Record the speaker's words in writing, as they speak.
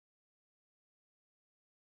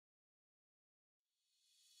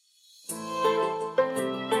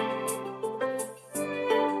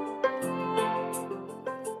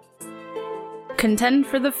Contend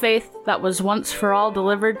for the faith that was once for all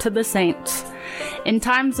delivered to the saints. In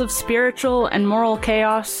times of spiritual and moral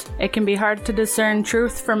chaos, it can be hard to discern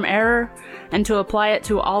truth from error and to apply it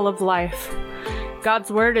to all of life. God's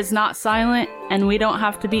word is not silent, and we don't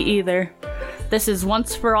have to be either. This is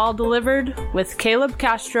Once for All Delivered with Caleb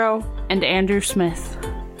Castro and Andrew Smith.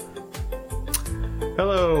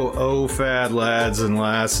 Hello, OFAD lads and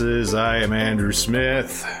lasses. I am Andrew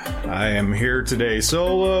Smith. I am here today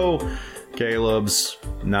solo. Caleb's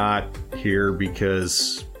not here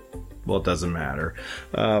because, well, it doesn't matter.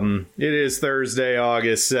 It is Thursday,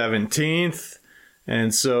 August 17th.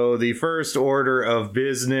 And so the first order of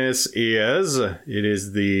business is, it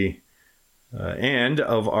is the end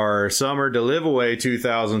of our Summer Deliveaway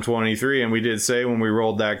 2023. And we did say when we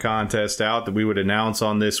rolled that contest out that we would announce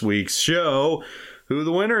on this week's show who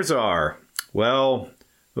the winners are. Well,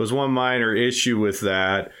 there was one minor issue with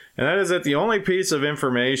that, and that is that the only piece of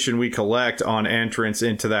information we collect on entrance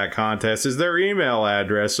into that contest is their email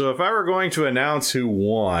address. So if I were going to announce who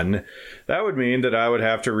won, that would mean that I would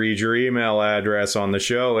have to read your email address on the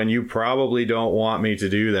show, and you probably don't want me to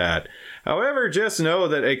do that. However, just know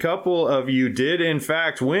that a couple of you did in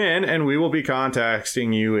fact win, and we will be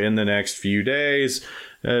contacting you in the next few days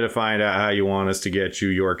to find out how you want us to get you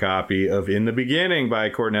your copy of In the Beginning by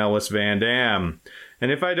Cornelis Van Dam.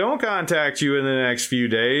 And if I don't contact you in the next few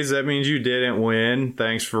days, that means you didn't win.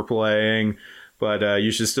 Thanks for playing. But you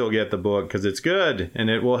should still get the book because it's good and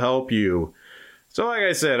it will help you. So like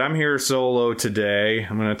I said, I'm here solo today.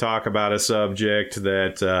 I'm going to talk about a subject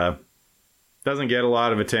that doesn't get a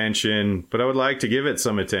lot of attention, but I would like to give it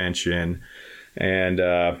some attention.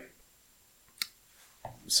 And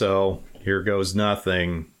so here goes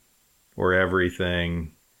nothing or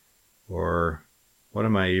everything or... what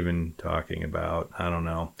am I even talking about? I don't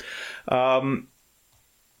know.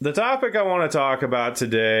 The topic I want to talk about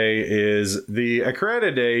today is the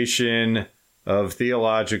accreditation of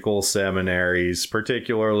theological seminaries,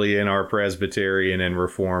 particularly in our Presbyterian and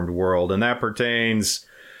Reformed world. And that pertains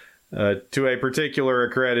to a particular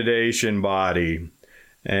accreditation body.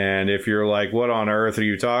 And if you're like, what on earth are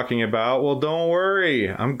you talking about? Well, don't worry.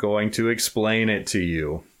 I'm going to explain it to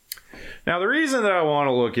you. Now, the reason that I want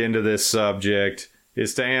to look into this subject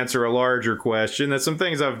is to answer a larger question. That's some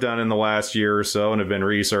things I've done in the last year or so and have been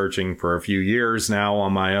researching for a few years now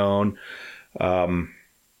on my own.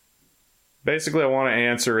 Basically, I want to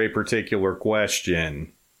answer a particular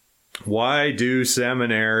question. Why do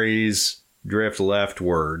seminaries drift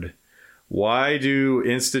leftward? Why do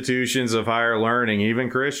institutions of higher learning, even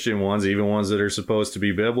Christian ones, even ones that are supposed to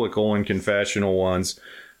be biblical and confessional ones,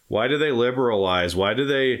 why do they liberalize? Why do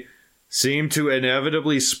they seem to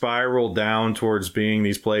inevitably spiral down towards being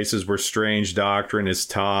these places where strange doctrine is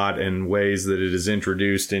taught and ways that it is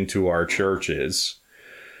introduced into our churches?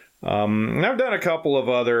 I've done a couple of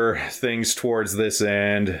other things towards this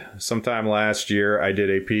end. Sometime last year, I did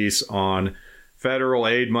a piece on federal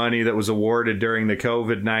aid money that was awarded during the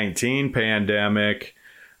COVID-19 pandemic,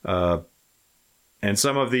 and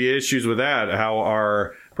some of the issues with that, how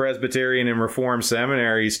our Presbyterian and Reformed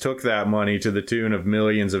seminaries took that money to the tune of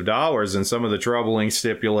millions of dollars, and some of the troubling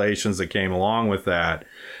stipulations that came along with that.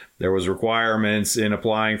 There was requirements in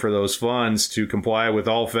applying for those funds to comply with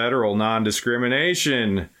all federal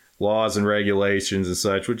non-discrimination laws and regulations and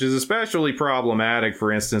such, which is especially problematic,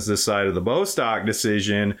 for instance, this side of the Bostock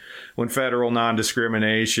decision, when federal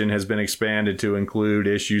non-discrimination has been expanded to include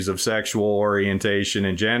issues of sexual orientation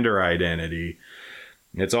and gender identity.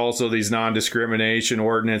 It's also these non-discrimination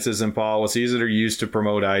ordinances and policies that are used to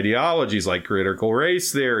promote ideologies like critical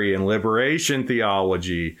race theory and liberation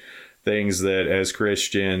theology, things that as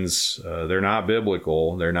Christians, they're not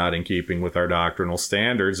biblical, they're not in keeping with our doctrinal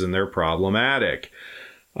standards, and they're problematic.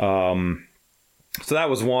 So that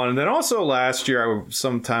was one. And then also last year,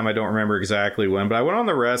 sometime I don't remember exactly when, but I went on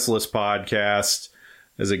the Restless podcast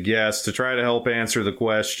as a guest to try to help answer the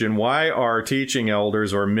question, why are teaching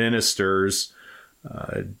elders or ministers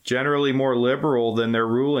generally more liberal than their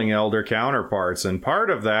ruling elder counterparts? And part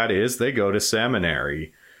of that is they go to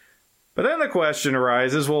seminary. But then the question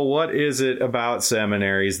arises, well, what is it about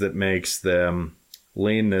seminaries that makes them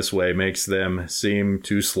lean this way, makes them seem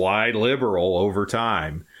to slide liberal over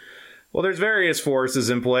time? Well, there's various forces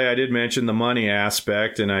in play. I did mention the money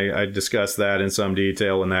aspect, and I discussed that in some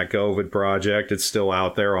detail in that COVID project. It's still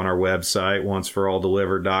out there on our website,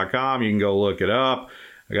 onceforalldelivered.com. You can go look it up.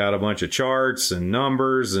 I got a bunch of charts and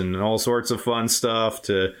numbers and all sorts of fun stuff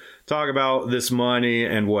to talk about this money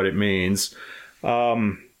and what it means.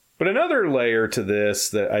 But another layer to this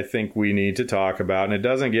that I think we need to talk about, and it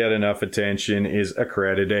doesn't get enough attention, is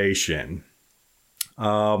accreditation.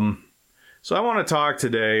 So I want to talk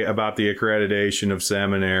today about the accreditation of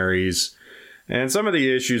seminaries and some of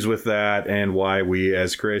the issues with that and why we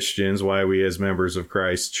as Christians, why we as members of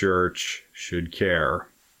Christ's church should care.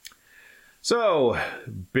 So,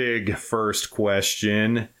 big first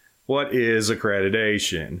question, what is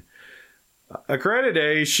accreditation?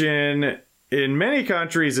 Accreditation in many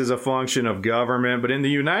countries is a function of government, but in the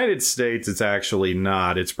United States it's actually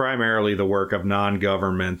not. It's primarily the work of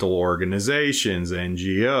non-governmental organizations,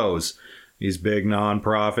 NGOs, these big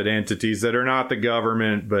nonprofit entities that are not the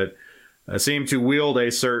government, but seem to wield a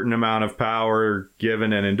certain amount of power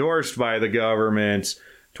given and endorsed by the government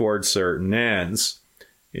towards certain ends.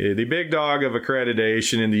 The big dog of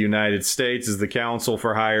accreditation in the United States is the Council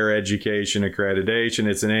for Higher Education Accreditation.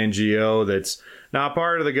 It's an NGO that's not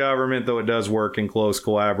part of the government, though it does work in close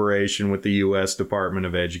collaboration with the U.S. Department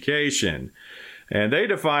of Education. And they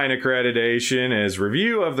define accreditation as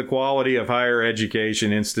review of the quality of higher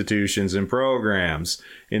education institutions and programs.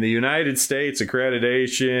 In the United States,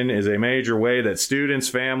 accreditation is a major way that students,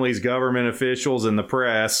 families, government officials, and the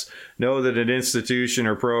press know that an institution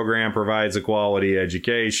or program provides a quality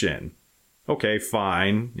education. Okay,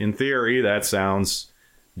 fine. In theory, that sounds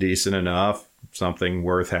decent enough, something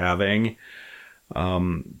worth having.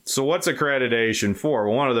 So what's accreditation for?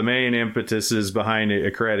 Well, one of the main impetuses behind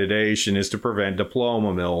accreditation is to prevent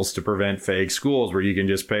diploma mills, to prevent fake schools where you can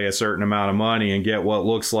just pay a certain amount of money and get what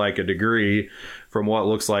looks like a degree from what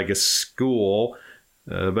looks like a school.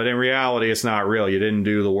 But in reality, it's not real. You didn't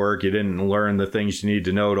do the work. You didn't learn the things you need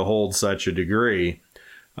to know to hold such a degree.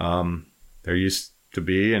 There used to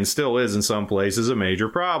be, and still is in some places, a major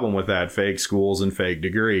problem with that, fake schools and fake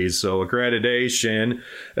degrees. So accreditation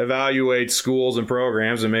evaluates schools and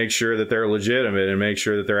programs and makes sure that they're legitimate and make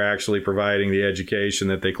sure that they're actually providing the education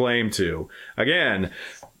that they claim to. Again,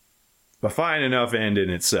 a fine enough end in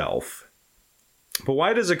itself. But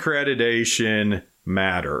why does accreditation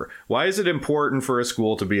matter? Why is it important for a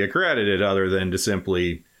school to be accredited other than to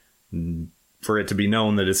simply for it to be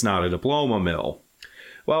known that it's not a diploma mill?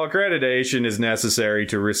 Well, accreditation is necessary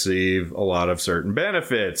to receive a lot of certain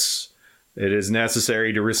benefits. It is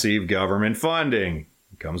necessary to receive government funding.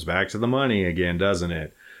 It comes back to the money again, doesn't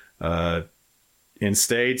it? In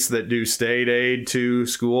states that do state aid to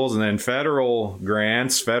schools and then federal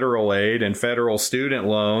grants, federal aid, and federal student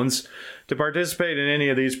loans, to participate in any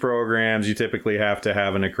of these programs, you typically have to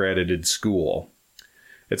have an accredited school.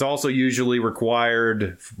 It's also usually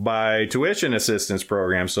required by tuition assistance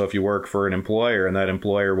programs. So if you work for an employer and that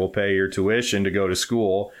employer will pay your tuition to go to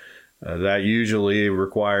school, that usually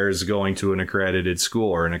requires going to an accredited school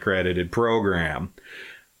or an accredited program.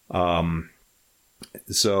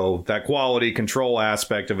 So that quality control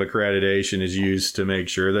aspect of accreditation is used to make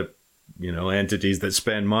sure that, entities that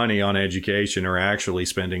spend money on education are actually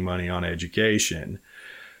spending money on education.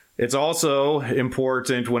 It's also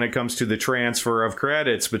important when it comes to the transfer of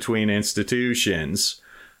credits between institutions.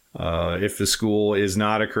 If the school is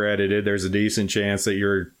not accredited, there's a decent chance that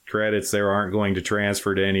your credits there aren't going to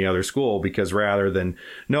transfer to any other school, because rather than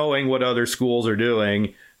knowing what other schools are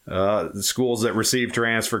doing, the schools that receive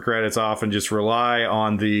transfer credits often just rely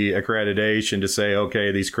on the accreditation to say,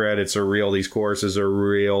 okay, these credits are real, these courses are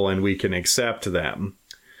real, and we can accept them.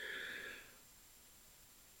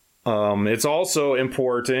 It's also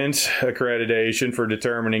important, accreditation, for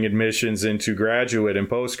determining admissions into graduate and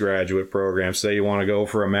postgraduate programs. Say you want to go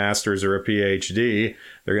for a master's or a PhD,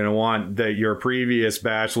 they're going to want that your previous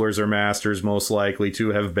bachelor's or master's most likely to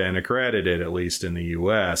have been accredited, at least in the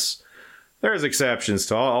U.S. There's exceptions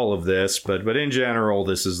to all of this, but in general,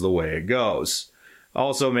 this is the way it goes.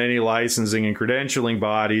 Also, many licensing and credentialing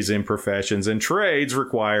bodies in professions and trades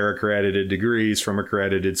require accredited degrees from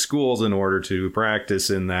accredited schools in order to practice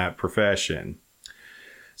in that profession.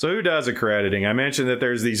 So who does accrediting? I mentioned that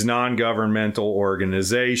there's these non-governmental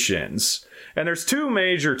organizations, and there's two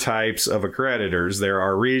major types of accreditors. There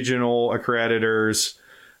are regional accreditors.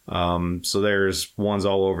 So there's ones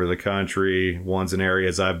all over the country. Ones in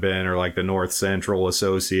areas I've been are like the North Central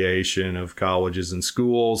Association of Colleges and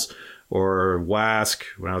Schools, or WASC,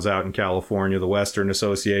 when I was out in California, the Western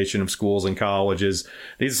Association of Schools and Colleges.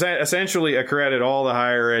 These essentially accredit all the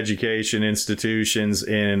higher education institutions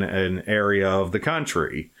in an area of the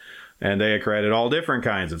country. And they accredit all different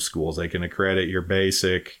kinds of schools. They can accredit your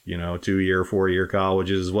basic, 2-year, 4-year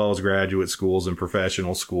colleges, as well as graduate schools and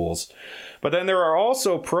professional schools. But then there are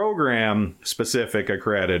also program-specific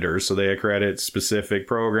accreditors. So they accredit specific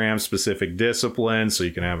programs, specific disciplines. So you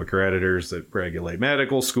can have accreditors that regulate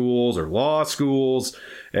medical schools or law schools,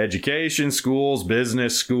 education schools,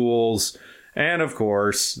 business schools. And of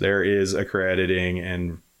course, there is accrediting,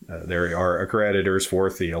 and there are accreditors for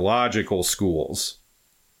theological schools.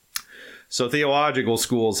 So theological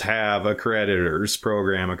schools have accreditors,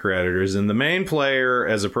 program accreditors, and the main player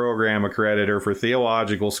as a program accreditor for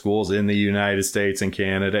theological schools in the United States and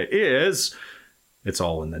Canada is, it's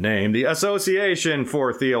all in the name, the Association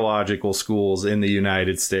for Theological Schools in the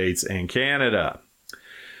United States and Canada.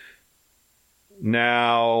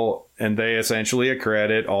 Now, and they essentially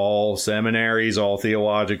accredit all seminaries, all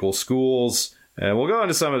theological schools, and we'll go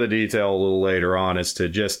into some of the detail a little later on as to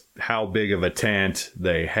just how big of a tent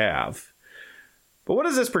they have. But what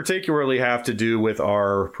does this particularly have to do with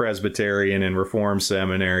our Presbyterian and Reformed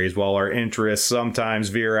seminaries? While our interests sometimes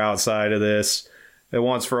veer outside of this, at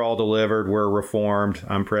Once for All Delivered, we're Reformed.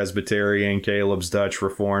 I'm Presbyterian, Caleb's Dutch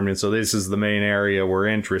Reformed, and so this is the main area we're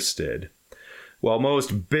interested. Well,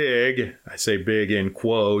 most big, I say big in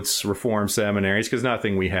quotes, Reformed seminaries, because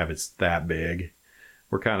nothing we have is that big.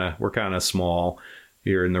 We're kind of small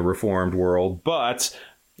here in the Reformed world, but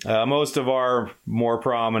most of our more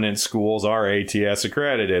prominent schools are ATS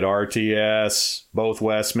accredited. RTS, both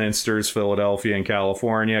Westminsters, Philadelphia and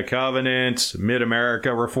California, Covenant,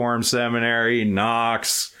 Mid-America Reformed Seminary,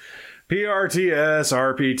 Knox, PRTS,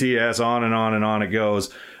 RPTS, on and on and on it goes.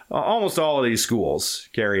 Almost all of these schools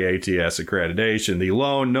carry ATS accreditation. The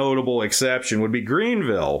lone notable exception would be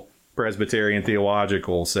Greenville Presbyterian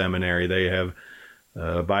Theological Seminary. They have,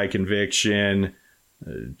 by conviction,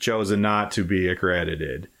 chosen not to be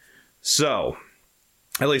accredited. So,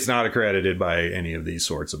 at least not accredited by any of these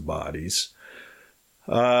sorts of bodies.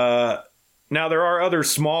 Now, there are other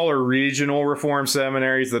smaller regional Reformed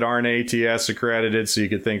seminaries that aren't ATS accredited. So you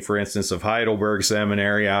could think, for instance, of Heidelberg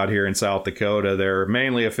Seminary out here in South Dakota. They're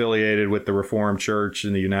mainly affiliated with the Reformed Church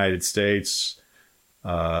in the United States,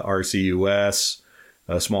 RCUS,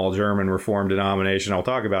 a small German Reformed denomination. I'll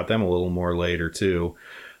talk about them a little more later, too.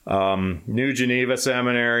 New Geneva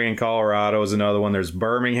Seminary in Colorado is another one. There's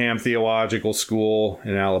Birmingham Theological School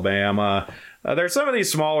in Alabama. There's some of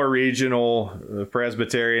these smaller regional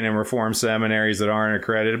Presbyterian and Reformed seminaries that aren't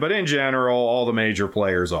accredited, but in general, all the major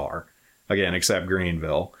players are. Again, except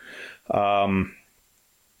Greenville.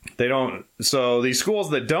 They don't. So these schools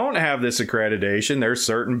that don't have this accreditation, there's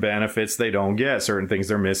certain benefits they don't get, certain things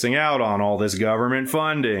they're missing out on, all this government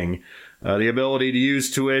funding, the ability to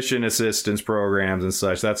use tuition assistance programs and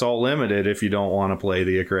such. That's all limited if you don't want to play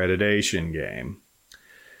the accreditation game.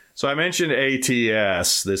 So I mentioned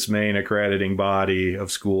ATS, this main accrediting body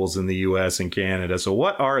of schools in the U.S. and Canada. So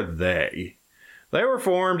what are they? They were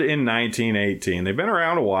formed in 1918. They've been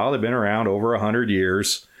around a while. They've been around over 100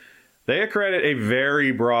 years. They accredit a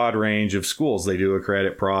very broad range of schools. They do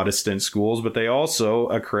accredit Protestant schools, but they also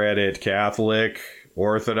accredit Catholic,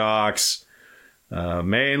 Orthodox,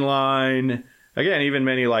 mainline. Again, even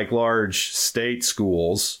many like large state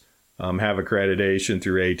schools have accreditation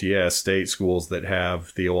through ATS, state schools that have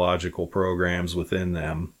theological programs within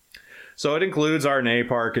them. So it includes our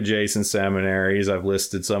NAPARC adjacent seminaries. I've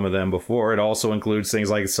listed some of them before. It also includes things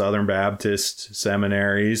like Southern Baptist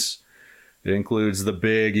seminaries. It includes the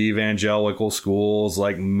big evangelical schools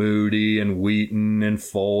like Moody and Wheaton and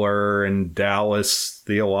Fuller and Dallas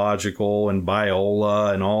Theological and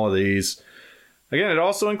Biola and all of these. Again, it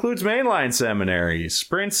also includes mainline seminaries,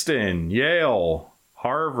 Princeton, Yale,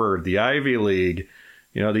 Harvard, the Ivy League.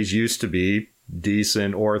 You know, these used to be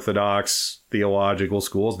decent Orthodox theological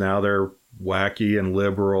schools. Now they're wacky and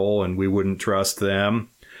liberal, and we wouldn't trust them.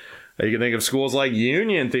 You can think of schools like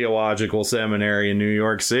Union Theological Seminary in New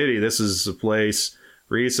York City. This is a place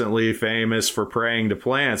recently famous for praying to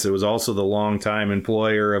plants. It was also the longtime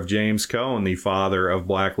employer of James Cone, the father of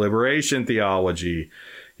Black liberation theology.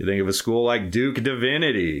 You think of a school like Duke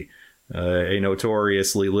Divinity, a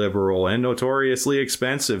notoriously liberal and notoriously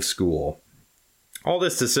expensive school. All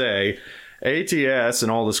this to say, ATS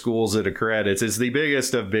and all the schools it accredits is the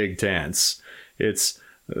biggest of big tents. It's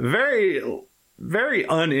very, very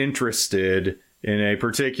uninterested in a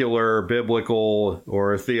particular biblical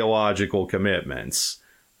or theological commitments.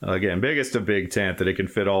 Again, biggest of big tent that it can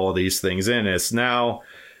fit all of these things in. It's now,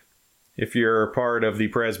 if you're part of the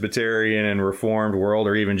Presbyterian and Reformed world,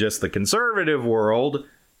 or even just the conservative world,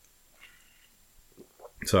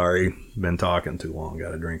 sorry, been talking too long,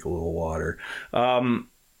 got to drink a little water.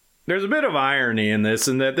 There's a bit of irony in this,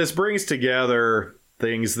 in that this brings together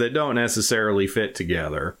things that don't necessarily fit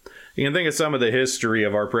together. You can think of some of the history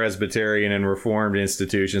of our Presbyterian and Reformed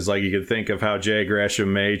institutions, like you could think of how J.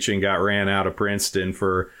 Gresham Machen got ran out of Princeton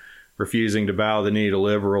for refusing to bow the knee to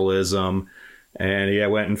liberalism, and he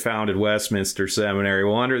went and founded Westminster Seminary.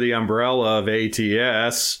 Well, under the umbrella of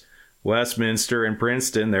ATS, Westminster and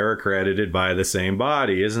Princeton, they're accredited by the same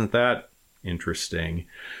body. Isn't that interesting?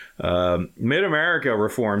 Mid-America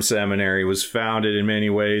Reformed Seminary was founded in many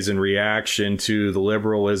ways in reaction to the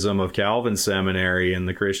liberalism of Calvin Seminary and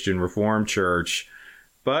the Christian Reformed Church,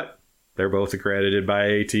 but they're both accredited by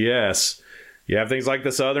ATS. You have things like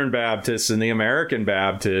the Southern Baptists and the American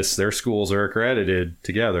Baptists. Their schools are accredited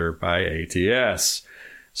together by ATS.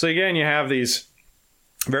 So again, you have these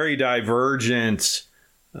very divergent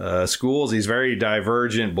schools, these very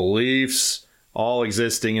divergent beliefs, all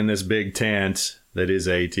existing in this big tent that is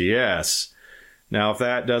ATS. Now, if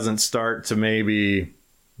that doesn't start to maybe,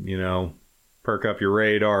 perk up your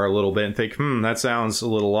radar a little bit and think, that sounds a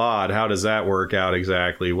little odd. How does that work out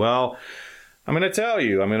exactly? Well, I'm going to tell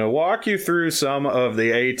you. I'm going to walk you through some of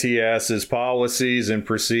the ATS's policies and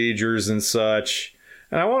procedures and such.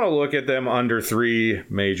 And I want to look at them under three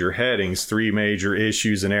major headings, three major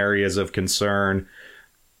issues and areas of concern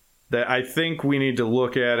that I think we need to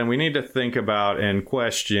look at and we need to think about and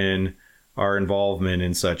question our involvement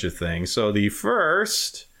in such a thing. So the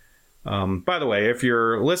first, by the way, if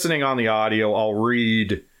you're listening on the audio, I'll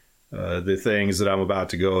read the things that I'm about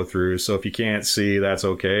to go through. So if you can't see, that's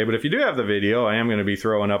okay. But if you do have the video, I am going to be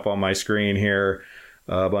throwing up on my screen here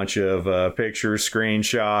a bunch of pictures,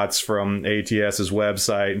 screenshots from ATS's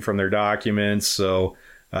website and from their documents. So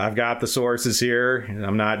I've got the sources here.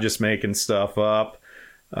 I'm not just making stuff up.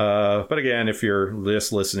 But again, if you're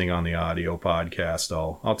just listening on the audio podcast,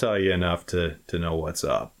 I'll tell you enough to know what's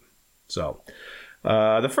up. So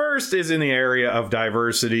the first is in the area of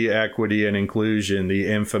diversity, equity, and inclusion, the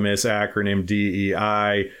infamous acronym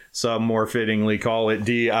DEI. Some more fittingly call it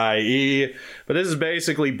DIE. But this has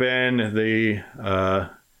basically been the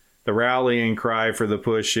rallying cry for the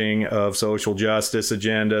pushing of social justice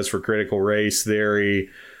agendas, for critical race theory,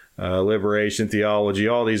 liberation theology,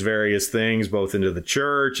 all these various things, both into the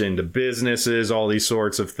church, into businesses, all these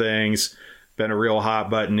sorts of things. Been a real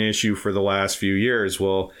hot button issue for the last few years.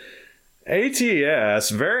 Well,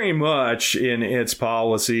 ATS very much in its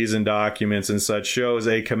policies and documents and such shows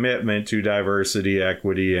a commitment to diversity,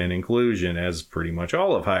 equity, and inclusion, as pretty much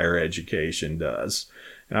all of higher education does.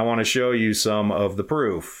 And I want to show you some of the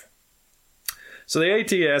proof. So the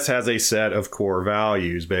ATS has a set of core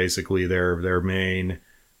values, basically their main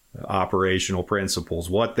operational principles,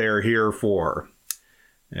 what they're here for.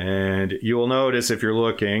 And you will notice if you're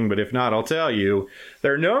looking, but if not, I'll tell you,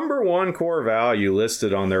 their number one core value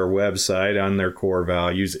listed on their website, on their core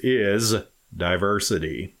values, is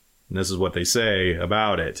diversity. And this is what they say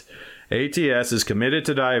about it. ATS is committed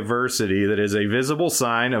to diversity that is a visible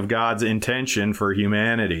sign of God's intention for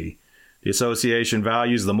humanity. The association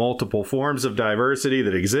values the multiple forms of diversity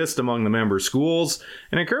that exist among the member schools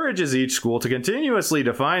and encourages each school to continuously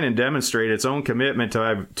define and demonstrate its own commitment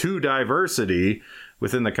to diversity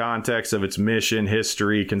within the context of its mission,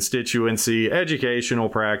 history, constituency, educational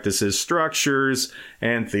practices, structures,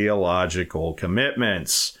 and theological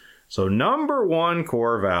commitments. So number one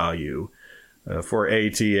core value for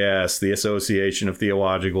ATS, the Association of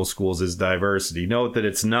Theological Schools, is diversity. Note that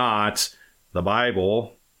it's not the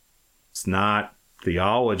Bible. It's not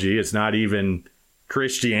theology. It's not even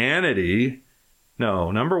Christianity.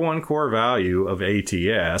 No, number one core value of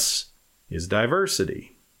ATS is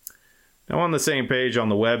diversity. Now, on the same page on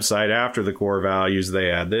the website, after the core values,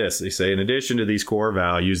 they add this. They say, in addition to these core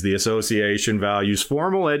values, the association values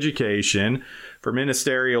formal education for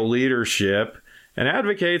ministerial leadership and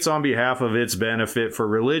advocates on behalf of its benefit for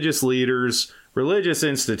religious leaders, religious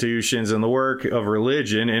institutions, and the work of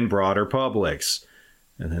religion in broader publics.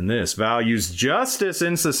 And then this, values justice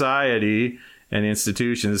in society and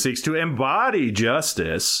institutions. It seeks to embody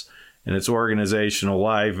justice in its organizational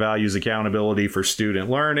life, values accountability for student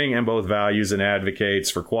learning, and both values and advocates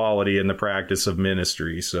for quality in the practice of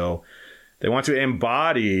ministry. So they want to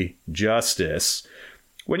embody justice.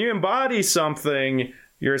 When you embody something,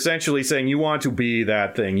 you're essentially saying you want to be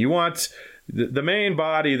that thing. You want the main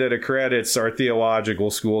body that accredits our theological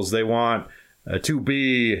schools. They want to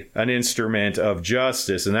be an instrument of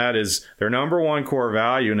justice, and that is their number one core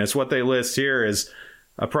value. And it's what they list here as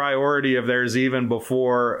a priority of theirs even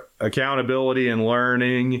before accountability and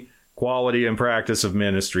learning, quality and practice of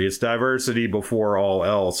ministry. It's diversity before all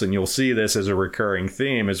else. And you'll see this as a recurring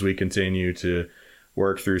theme as we continue to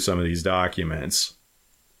work through some of these documents.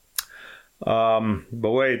 But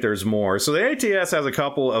wait, there's more. So the ATS has a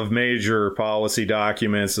couple of major policy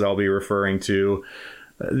documents that I'll be referring to.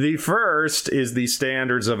 The first is the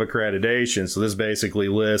standards of accreditation. So this basically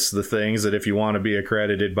lists the things that if you want to be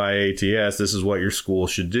accredited by ATS, this is what your school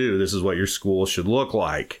should do. This is what your school should look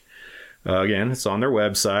like. Again, it's on their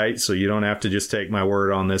website, so you don't have to just take my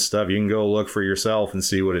word on this stuff. You can go look for yourself and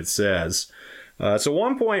see what it says. So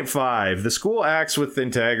 1.5, the school acts with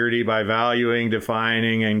integrity by valuing,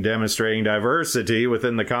 defining, and demonstrating diversity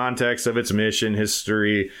within the context of its mission,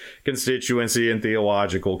 history, constituency, and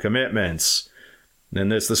theological commitments. In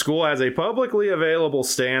this, the school has a publicly available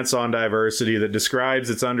stance on diversity that describes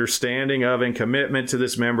its understanding of and commitment to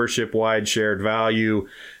this membership-wide shared value,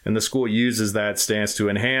 and the school uses that stance to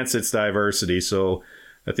enhance its diversity. So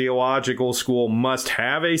a theological school must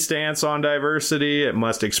have a stance on diversity. It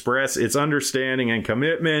must express its understanding and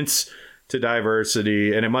commitments to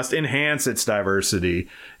diversity, and it must enhance its diversity.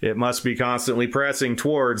 It must be constantly pressing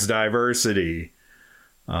towards diversity.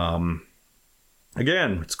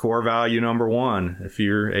 Again, it's core value number 1. If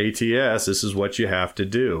you're ATS, this is what you have to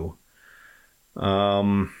do.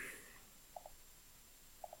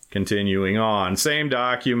 Continuing on, same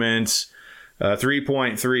document.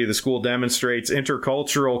 3.3, the school demonstrates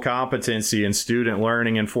intercultural competency in student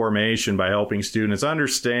learning and formation by helping students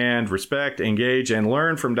understand, respect, engage, and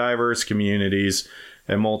learn from diverse communities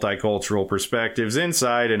and multicultural perspectives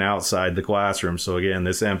inside and outside the classroom. So again,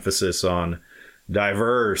 this emphasis on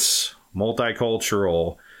diverse,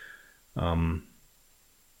 multicultural. Now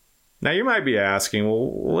you might be asking,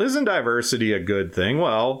 well, isn't diversity a good thing?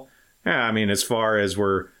 Well, yeah, I mean, as far as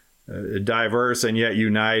we're diverse and yet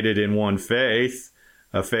united in one faith,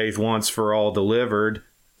 a faith once for all delivered,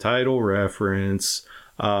 title reference.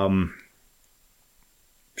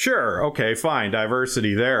 Sure, okay, fine,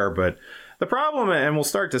 diversity there, but the problem, and we'll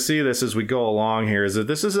start to see this as we go along here, is that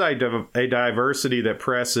this is a diversity that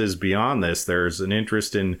presses beyond this. There's an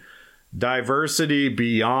interest in diversity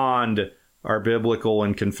beyond our biblical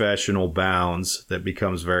and confessional bounds that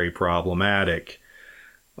becomes very problematic.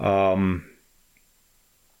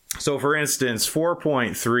 So, for instance,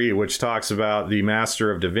 4.3, which talks about the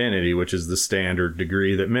Master of Divinity, which is the standard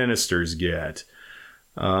degree that ministers get.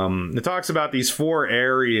 It talks about these 4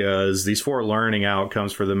 areas, these 4 learning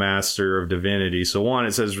outcomes for the Master of Divinity. So, 1,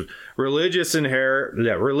 it says religious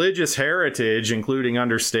heritage, including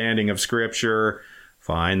understanding of Scripture,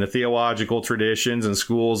 fine. The theological traditions and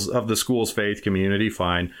schools of the school's faith community,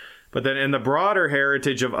 fine. But then in the broader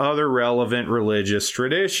heritage of other relevant religious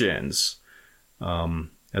traditions.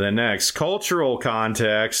 And then next, cultural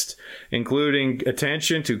context, including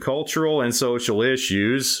attention to cultural and social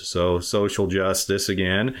issues, so social justice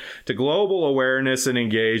again, to global awareness and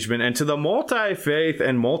engagement, and to the multi-faith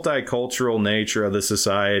and multicultural nature of the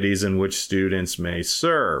societies in which students may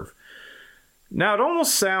serve. Now, it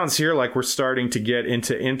almost sounds here like we're starting to get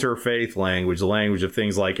into interfaith language, the language of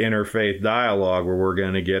things like interfaith dialogue, where we're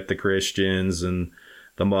going to get the Christians and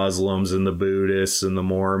the Muslims and the Buddhists and the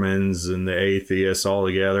Mormons and the atheists all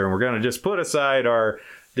together, and we're going to just put aside our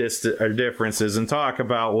differences and talk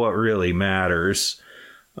about what really matters.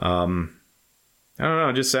 I don't know,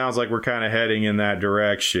 it just sounds like we're kind of heading in that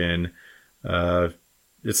direction.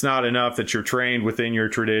 It's not enough that you're trained within your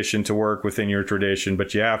tradition to work within your tradition,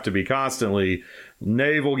 but you have to be constantly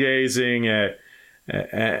navel-gazing at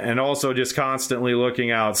and also just constantly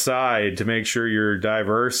looking outside to make sure you're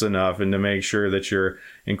diverse enough and to make sure that you're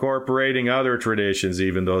incorporating other traditions,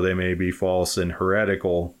 even though they may be false and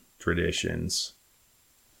heretical traditions.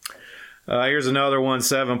 Here's another one,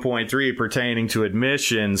 7.3, pertaining to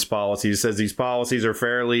admissions policies. It says these policies are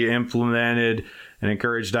fairly implemented and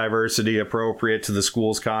encourage diversity appropriate to the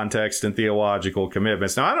school's context and theological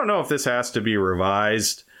commitments. Now, I don't know if this has to be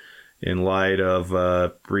revised in light of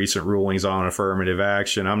recent rulings on affirmative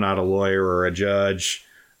action. I'm not a lawyer or a judge,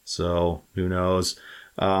 so who knows.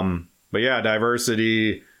 But yeah,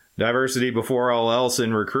 diversity before all else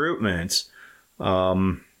in recruitment.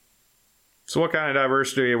 So what kind of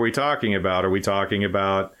diversity are we talking about? Are we talking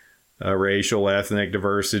about racial, ethnic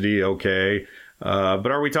diversity? Okay. But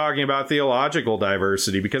are we talking about theological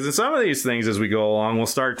diversity? Because in some of these things, as we go along, we'll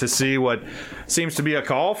start to see what seems to be a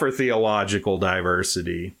call for theological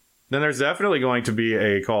diversity. Then there's definitely going to be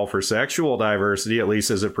a call for sexual diversity, at least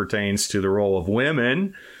as it pertains to the role of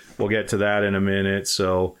women. We'll get to that in a minute.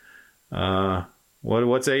 So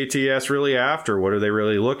what's ATS really after? What are they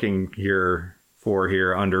really looking for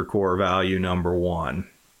here under core value number 1?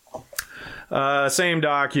 Same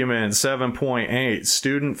document, 7.8,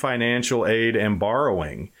 student financial aid and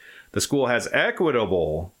borrowing. The school has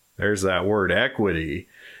equitable, there's that word, equity,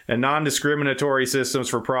 and non-discriminatory systems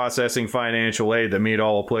for processing financial aid that meet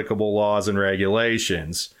all applicable laws and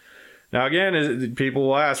regulations. Now, again, people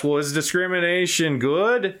will ask, well, is discrimination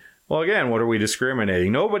good? Well, again, what are we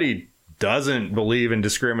discriminating? Nobody doesn't believe in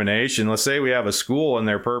discrimination. Let's say we have a school and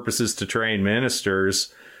their purpose is to train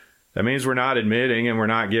ministers. That means we're not admitting and we're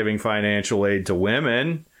not giving financial aid to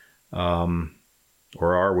women. Or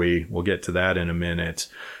are we? We'll get to that in a minute.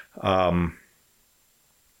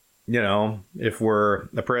 if we're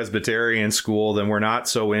a Presbyterian school, then we're not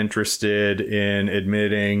so interested in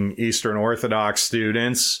admitting Eastern Orthodox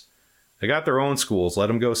students. They got their own schools. Let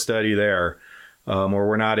them go study there. Or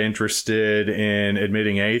we're not interested in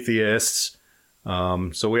admitting atheists.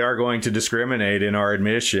 So we are going to discriminate in our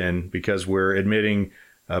admission because we're admitting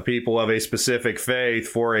people of a specific faith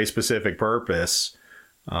for a specific purpose.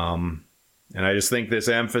 And I just think this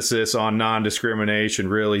emphasis on non-discrimination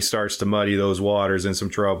really starts to muddy those waters in some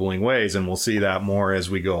troubling ways, and we'll see that more as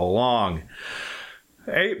we go along.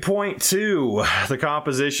 8.2, the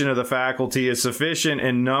composition of the faculty is sufficient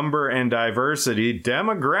in number and diversity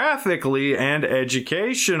demographically and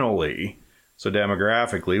educationally. So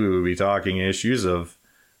demographically, we would be talking issues of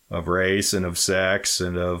race and of sex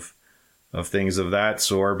and of things of that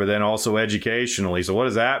sort, but then also educationally. So what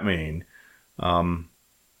does that mean?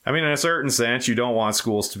 In a certain sense, you don't want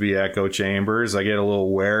schools to be echo chambers. I get a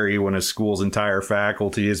little wary when a school's entire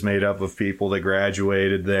faculty is made up of people that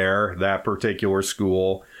graduated there, that particular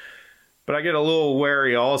school. But I get a little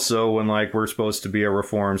wary also when, we're supposed to be a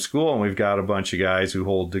reformed school and we've got a bunch of guys who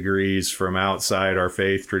hold degrees from outside our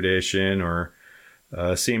faith tradition or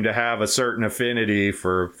seem to have a certain affinity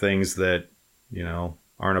for things that,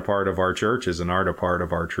 aren't a part of our churches and aren't a part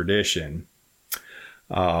of our tradition.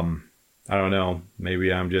 I don't know.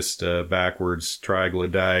 Maybe I'm just a backwards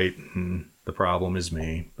troglodyte and the problem is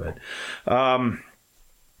me. But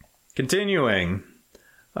continuing.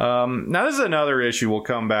 Now, this is another issue we'll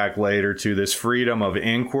come back later to, this freedom of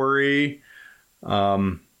inquiry.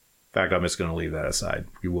 In fact, I'm just going to leave that aside.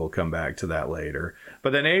 We will come back to that later.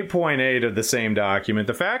 But then 8.8 of the same document,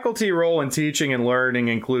 the faculty role in teaching and learning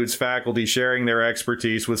includes faculty sharing their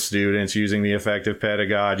expertise with students, using the effective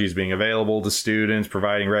pedagogies, being available to students,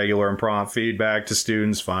 providing regular and prompt feedback to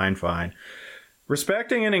students. Fine.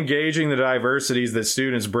 Respecting and engaging the diversities that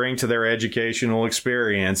students bring to their educational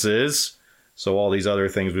experiences. So all these other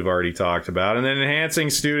things we've already talked about. And then enhancing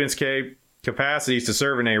students' capacities to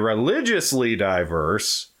serve in a religiously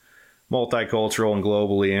diverse, multicultural, and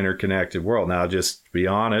globally interconnected world. Now, just to be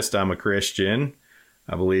honest, I'm a Christian.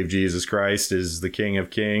 I believe Jesus Christ is the King of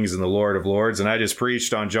Kings and the Lord of Lords. And I just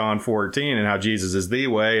preached on John 14 and how Jesus is the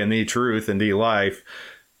way and the truth and the life.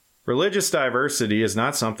 Religious diversity is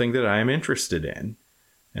not something that I am interested in.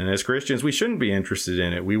 And as Christians, we shouldn't be interested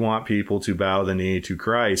in it. We want people to bow the knee to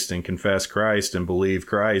Christ and confess Christ and believe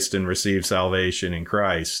Christ and receive salvation in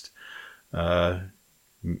Christ.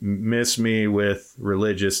 Miss me with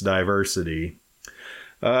religious diversity.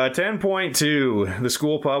 10.2, the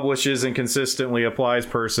school publishes and consistently applies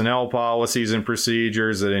personnel policies and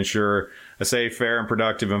procedures that ensure a safe, fair, and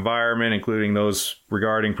productive environment, including those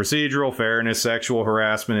regarding procedural fairness, sexual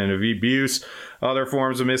harassment and abuse, other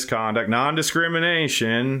forms of misconduct,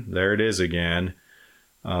 non-discrimination, there it is again,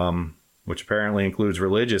 which apparently includes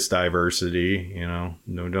religious diversity.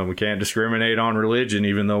 We can't discriminate on religion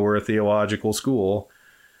even though we're a theological school.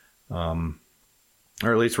 Or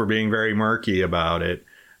at least we're being very murky about it.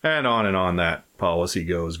 And on that policy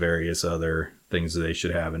goes, various other things that they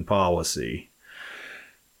should have in policy.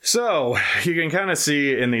 So you can kind of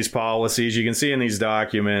see in these policies, you can see in these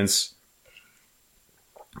documents,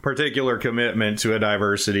 particular commitment to a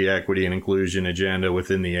diversity, equity, and inclusion agenda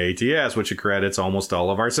within the ATS, which accredits almost all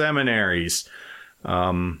of our seminaries.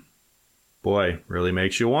 Really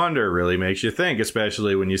makes you wonder, really makes you think,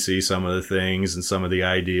 especially when you see some of the things and some of the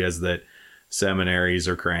ideas that seminaries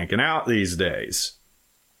are cranking out these days.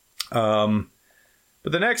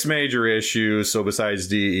 But the next major issue, so besides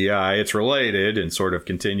DEI, it's related and sort of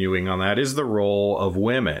continuing on that, is the role of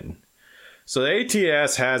women. So the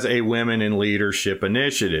ATS has a Women in Leadership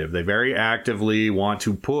initiative. They very actively want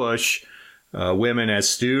to push women as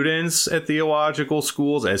students at theological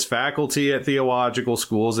schools, as faculty at theological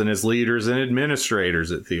schools, and as leaders and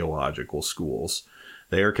administrators at theological schools.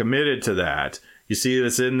 They are committed to that. You see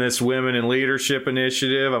this in this Women in Leadership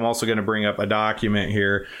initiative. I'm also going to bring up a document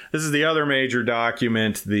here. This is the other major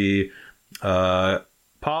document, the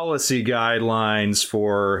policy guidelines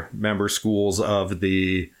for member schools of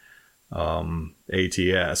the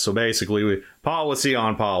ATS. So basically, policy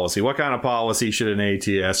on policy. What kind of policy should an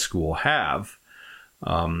ATS school have?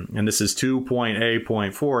 And this is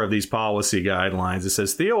 2.A.4 of these policy guidelines. It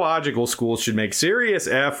says theological schools should make serious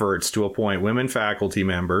efforts to appoint women faculty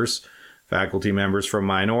members from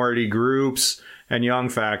minority groups, and young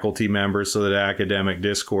faculty members so that academic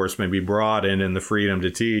discourse may be broadened and the freedom to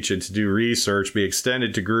teach and to do research be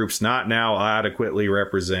extended to groups not now adequately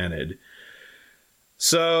represented.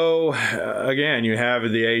 So, again, you have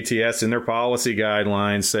the ATS in their policy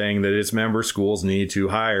guidelines saying that its member schools need to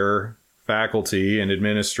hire faculty and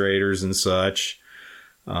administrators and such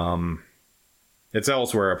it's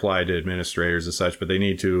elsewhere applied to administrators as such, but they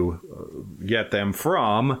need to get them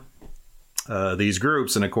from these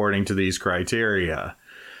groups and according to these criteria.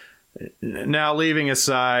 Now, leaving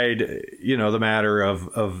aside, the matter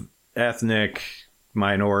of ethnic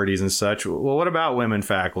minorities and such, well, what about women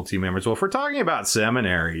faculty members? Well, if we're talking about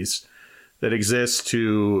seminaries that exist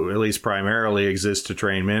to, at least primarily exist to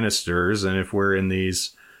train ministers, and if we're in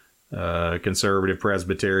these conservative,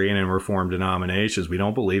 Presbyterian, and Reformed denominations, we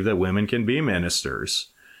don't believe that women can be ministers.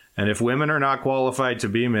 And if women are not qualified to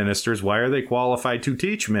be ministers, why are they qualified to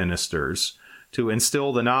teach ministers, to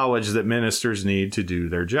instill the knowledge that ministers need to do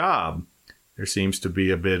their job? There seems to be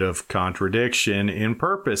a bit of contradiction in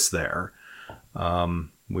purpose there.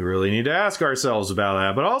 We really need to ask ourselves about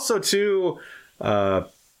that. But also, too,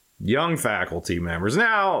 young faculty members.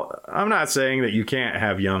 Now, I'm not saying that you can't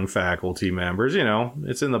have young faculty members.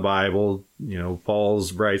 It's in the Bible. Paul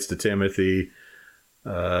writes to Timothy,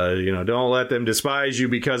 don't let them despise you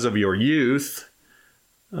because of your youth.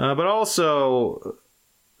 But also,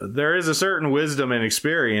 there is a certain wisdom and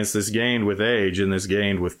experience that's gained with age and that's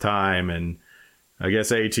gained with time. And I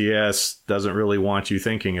guess ATS doesn't really want you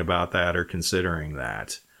thinking about that or considering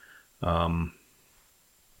that.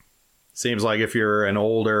 Seems like if you're an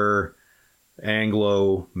older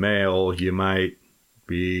Anglo male, you might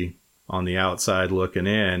be on the outside looking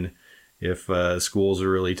in if schools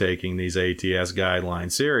are really taking these ATS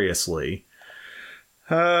guidelines seriously.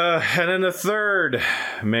 And then the third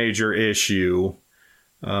major issue,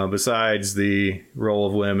 besides the role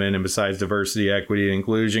of women and besides diversity, equity, and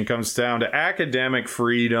inclusion, comes down to academic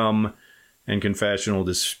freedom and confessional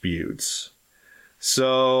disputes.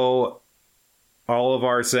 So all of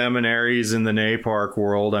our seminaries in the NAPARC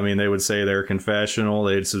world, they would say they're confessional.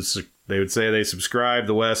 They would say they subscribe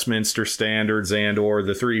the Westminster Standards and or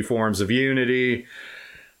the three forms of unity.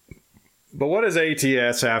 But what does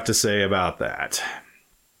ATS have to say about that?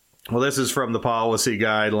 Well, this is from the Policy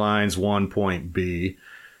Guidelines 1.b.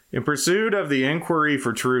 In pursuit of the inquiry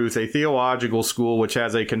for truth, a theological school which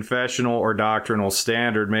has a confessional or doctrinal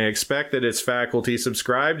standard may expect that its faculty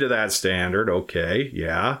subscribe to that standard. Okay,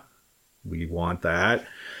 yeah. We want that.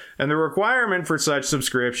 And the requirement for such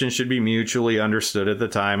subscription should be mutually understood at the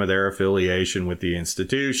time of their affiliation with the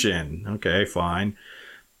institution. Okay, fine.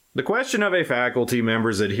 The question of a faculty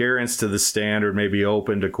member's adherence to the standard may be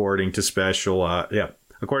opened according to specified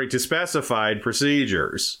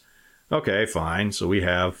procedures. Okay, fine. So we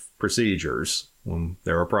have procedures when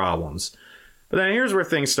there are problems. But then here's where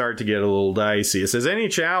things start to get a little dicey. It says, any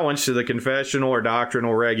challenge to the confessional or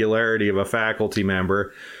doctrinal regularity of a faculty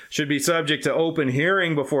member should be subject to open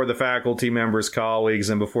hearing before the faculty member's colleagues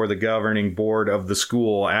and before the governing board of the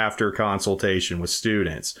school after consultation with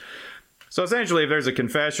students. So essentially, if there's a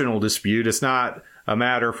confessional dispute, it's not a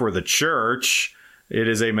matter for the church. It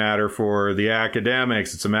is a matter for the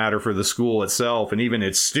academics. It's a matter for the school itself and even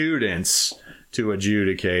its students to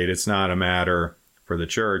adjudicate. It's not a matter for the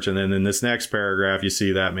church. And then in this next paragraph, you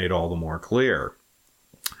see that made all the more clear.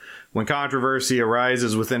 When controversy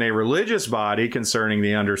arises within a religious body concerning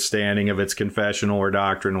the understanding of its confessional or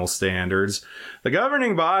doctrinal standards, the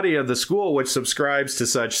governing body of the school which subscribes to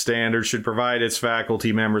such standards should provide its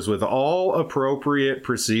faculty members with all appropriate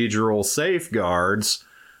procedural safeguards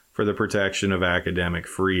for the protection of academic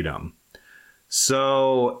freedom.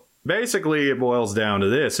 So basically, it boils down to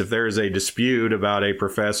this. If there is a dispute about a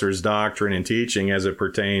professor's doctrine and teaching as it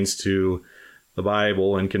pertains to the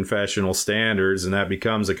Bible and confessional standards, and that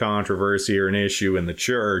becomes a controversy or an issue in the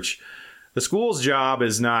church, the school's job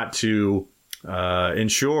is not to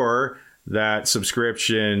ensure that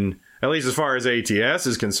subscription, at least as far as ATS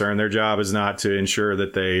is concerned, their job is not to ensure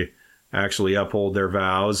that they actually uphold their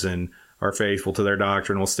vows and are faithful to their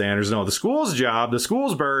doctrinal standards. No, the school's job, the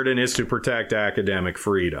school's burden is to protect academic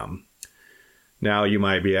freedom. Now you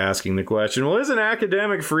might be asking the question, well, isn't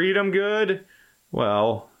academic freedom good?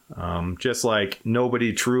 Well, just like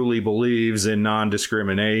nobody truly believes in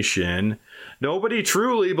non-discrimination, nobody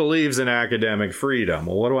truly believes in academic freedom.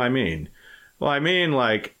 Well, what do I mean? Well, I mean,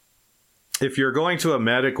 like, if you're going to a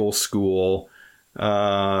medical school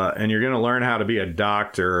and you're going to learn how to be a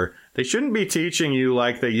doctor, they shouldn't be teaching you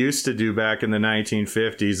like they used to do back in the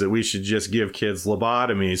 1950s that we should just give kids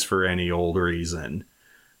lobotomies for any old reason.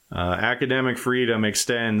 Academic freedom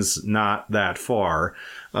extends not that far.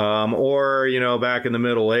 Or, back in the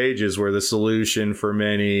Middle Ages where the solution for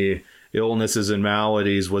many illnesses and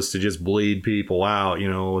maladies was to just bleed people out.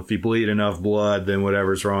 If you bleed enough blood, then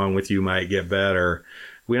whatever's wrong with you might get better.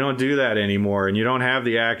 We don't do that anymore, and you don't have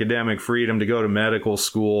the academic freedom to go to medical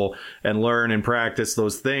school and learn and practice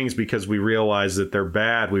those things because we realize that they're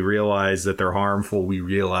bad, we realize that they're harmful, we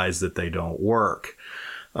realize that they don't work.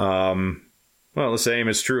 Well, the same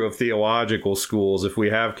is true of theological schools. If we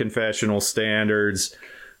have confessional standards,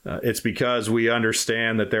 it's because we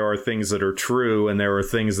understand that there are things that are true and there are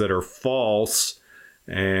things that are false,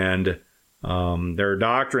 and there are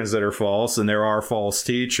doctrines that are false, and there are false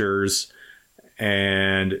teachers.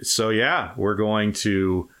 And so, yeah, we're going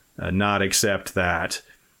to not accept that.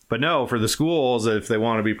 But no, for the schools, if they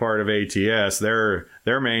want to be part of ATS, their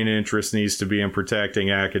main interest needs to be in protecting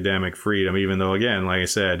academic freedom, even though, again, like I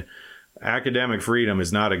said, academic freedom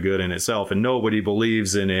is not a good in itself, and nobody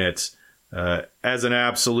believes in it as an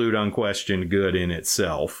absolute, unquestioned good in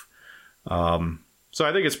itself. So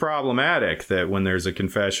I think it's problematic that when there's a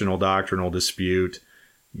confessional doctrinal dispute,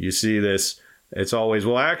 you see this, it's always,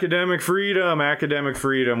 well, academic freedom,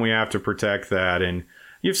 we have to protect that. And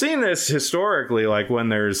you've seen this historically, like when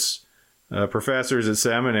there's professors at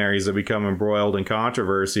seminaries that become embroiled in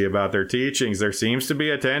controversy about their teachings, there seems to be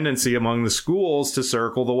a tendency among the schools to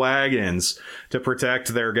circle the wagons, to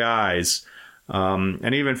protect their guys.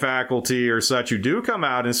 And even faculty or such who do come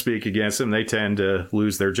out and speak against them, they tend to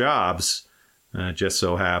lose their jobs. Just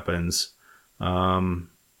so happens.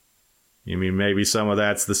 You mean maybe some of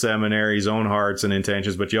that's the seminary's own hearts and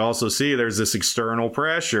intentions, but you also see there's this external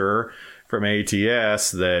pressure from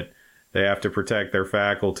ATS that they have to protect their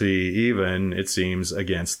faculty, even, it seems,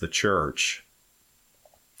 against the church.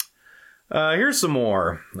 Here's some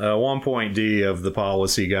more. 1.D of the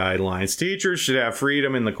policy guidelines. Teachers should have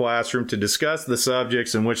freedom in the classroom to discuss the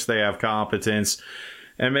subjects in which they have competence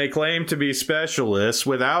and may claim to be specialists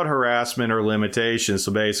without harassment or limitations.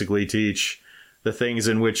 So basically teach the things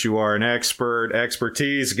in which you are an expert.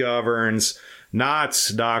 Expertise governs,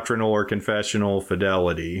 not doctrinal or confessional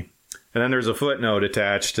fidelity. And then there's a footnote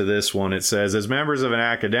attached to this one. It says, as members of an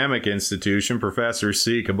academic institution, professors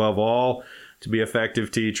seek above all to be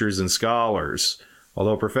effective teachers and scholars.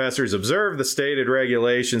 Although professors observe the stated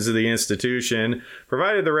regulations of the institution,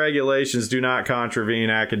 provided the regulations do not contravene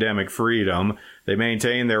academic freedom, they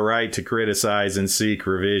maintain their right to criticize and seek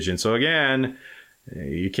revision. So again,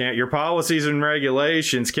 your policies and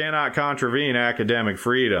regulations cannot contravene academic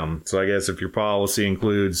freedom. So I guess if your policy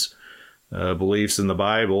includes beliefs in the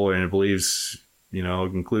Bible and it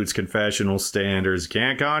includes confessional standards,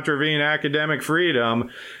 can't contravene academic freedom.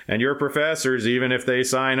 And your professors, even if they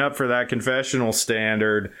sign up for that confessional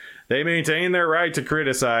standard, they maintain their right to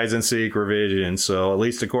criticize and seek revision. So at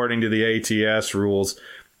least according to the ATS rules,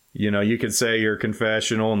 you can say you're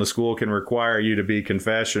confessional and the school can require you to be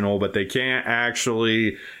confessional, but they can't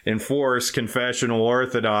actually enforce confessional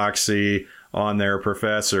orthodoxy on their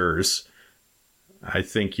professors. I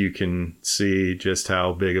think you can see just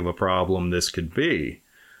how big of a problem this could be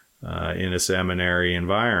in a seminary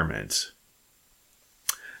environment.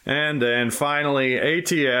 And then finally,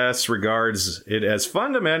 ATS regards it as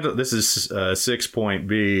fundamental. This is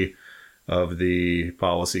 6.B of the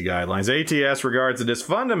policy guidelines. ATS regards it as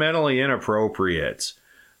fundamentally inappropriate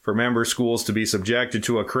for member schools to be subjected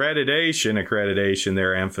to accreditation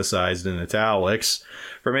there emphasized in italics,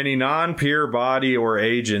 from any non-peer body or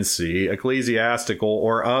agency, ecclesiastical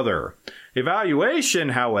or other. Evaluation,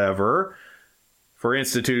 however, for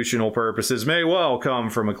institutional purposes may well come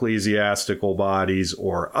from ecclesiastical bodies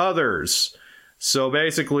or others. So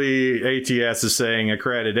basically, ATS is saying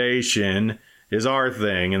accreditation is our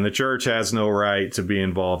thing, and the church has no right to be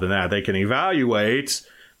involved in that. They can evaluate,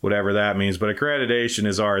 whatever that means, but accreditation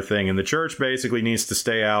is our thing, and the church basically needs to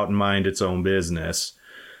stay out and mind its own business.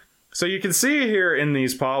 So you can see here in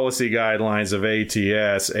these policy guidelines of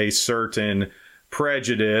ATS a certain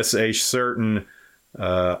prejudice, a certain,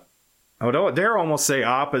 I dare almost say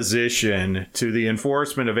opposition to the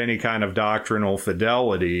enforcement of any kind of doctrinal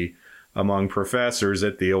fidelity among professors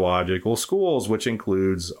at theological schools, which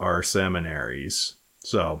includes our seminaries.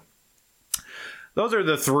 So those are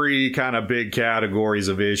the three kind of big categories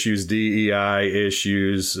of issues: DEI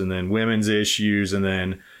issues, and then women's issues, and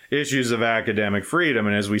then issues of academic freedom.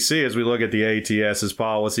 And as we look at the ATS's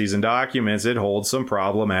policies and documents, it holds some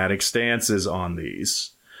problematic stances on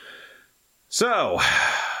these. So,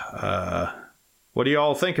 what do you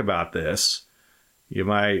all think about this? You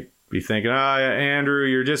might be thinking, Andrew,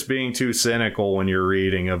 you're just being too cynical when you're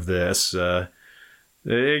reading of this.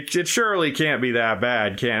 It surely can't be that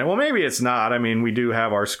bad, can it? Well, maybe it's not. I mean, we do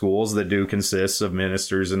have our schools that do consist of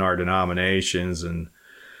ministers in our denominations, and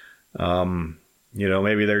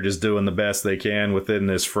maybe they're just doing the best they can within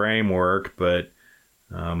this framework, but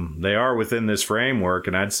they are within this framework,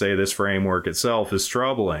 and I'd say this framework itself is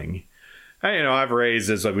troubling. And, I've raised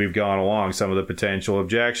as we've gone along some of the potential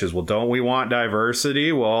objections. Well, don't we want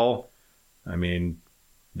diversity? Well, I mean,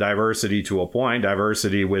 diversity to a point,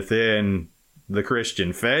 diversity within the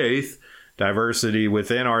Christian faith, diversity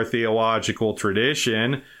within our theological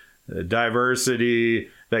tradition, diversity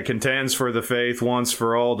that contends for the faith once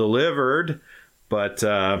for all delivered. But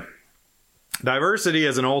diversity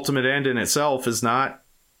as an ultimate end in itself is not,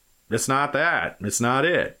 it's not that. It's not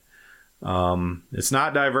it. It's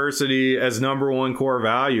not diversity as number one core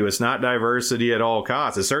value. It's not diversity at all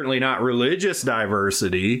costs. It's certainly not religious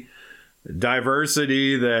diversity.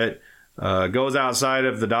 Diversity that goes outside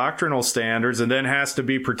of the doctrinal standards and then has to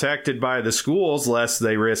be protected by the schools lest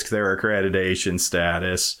they risk their accreditation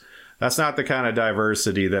status. That's not the kind of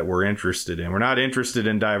diversity that we're interested in. We're not interested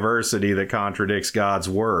in diversity that contradicts God's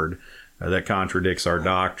word, that contradicts our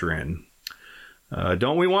doctrine.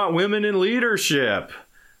 Don't we want women in leadership?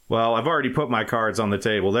 Well, I've already put my cards on the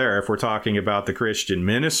table there. If we're talking about the Christian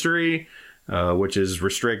ministry, which is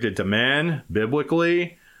restricted to men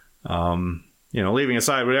biblically, leaving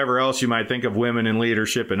aside whatever else you might think of women in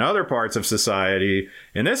leadership in other parts of society,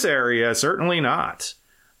 in this area, certainly not.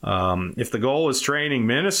 If the goal is training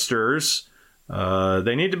ministers,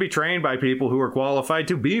 they need to be trained by people who are qualified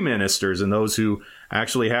to be ministers and those who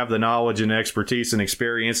actually have the knowledge and expertise and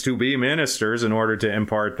experience to be ministers in order to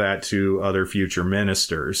impart that to other future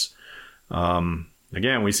ministers.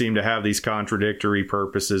 Again, we seem to have these contradictory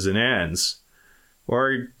purposes and ends.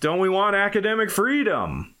 Or don't we want academic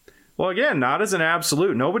freedom? Well, again, not as an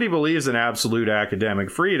absolute. Nobody believes in absolute academic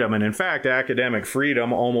freedom. And in fact, academic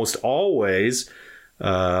freedom almost always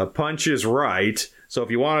punches right. So if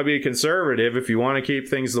you want to be conservative, if you want to keep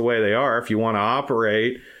things the way they are, if you want to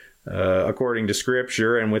operate according to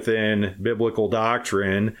Scripture and within biblical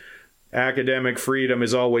doctrine, academic freedom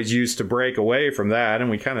is always used to break away from that. And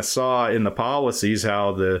we kind of saw in the policies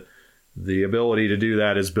how the ability to do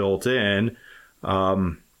that is built in.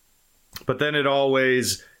 But then it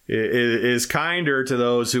always is kinder to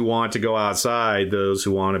those who want to go outside, those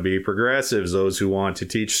who want to be progressives, those who want to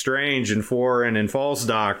teach strange and foreign and false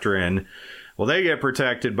doctrine. Well, they get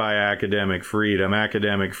protected by academic freedom.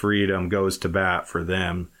 Academic freedom goes to bat for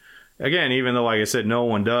them. Again, even though, like I said, no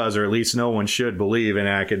one does, or at least no one should believe in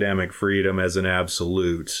academic freedom as an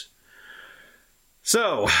absolute.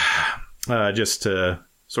 So, just to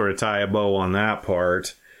sort of tie a bow on that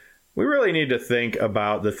part, we really need to think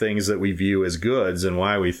about the things that we view as goods and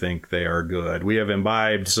why we think they are good. We have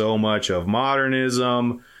imbibed so much of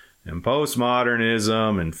modernism and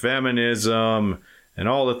postmodernism and feminism and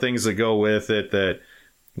all the things that go with it that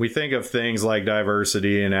we think of things like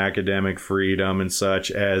diversity and academic freedom and such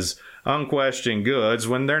as unquestioned goods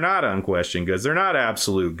when they're not unquestioned goods. They're not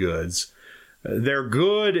absolute goods. They're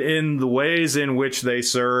good in the ways in which they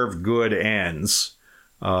serve good ends.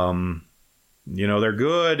 They're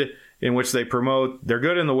good in which they're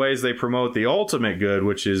good in the ways they promote the ultimate good,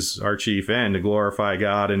 which is our chief end, to glorify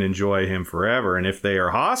God and enjoy Him forever. And if they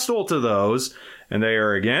are hostile to those and they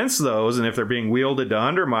are against those, and if they're being wielded to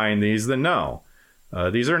undermine these, then no.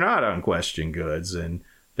 These are not unquestioned goods, and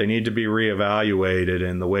they need to be reevaluated,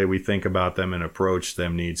 and the way we think about them and approach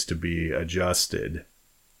them needs to be adjusted.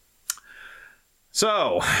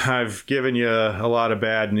 So, I've given you a lot of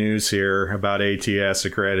bad news here about ATS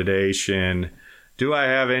accreditation. Do I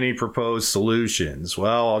have any proposed solutions?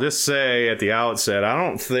 Well, I'll just say at the outset, I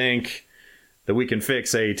don't think that we can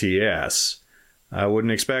fix ATS. I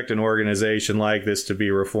wouldn't expect an organization like this to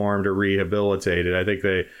be reformed or rehabilitated. I think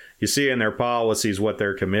you see in their policies what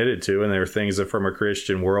they're committed to, and there are things that from a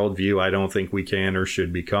Christian worldview I don't think we can or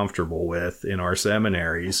should be comfortable with in our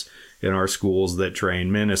seminaries, in our schools that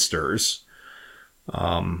train ministers.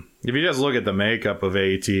 If you just look at the makeup of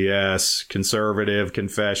ATS, conservative,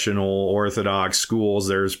 confessional, Orthodox schools,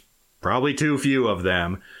 there's probably too few of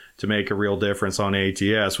them to make a real difference on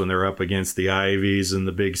ATS when they're up against the Ivies and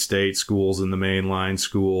the big state schools and the mainline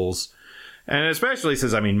schools. And especially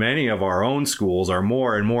since, many of our own schools are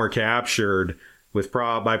more and more captured with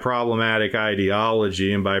by problematic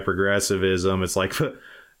ideology and by progressivism. It's like,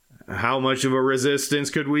 how much of a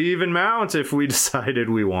resistance could we even mount if we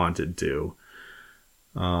decided we wanted to?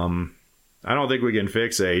 I don't think we can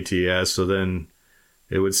fix ATS, so then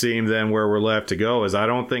it would seem then where we're left to go is I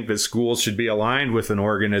don't think that schools should be aligned with an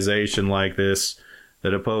organization like this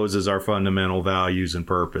that opposes our fundamental values and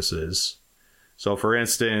purposes. So, for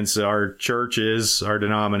instance, our churches, our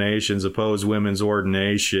denominations oppose women's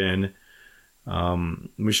ordination.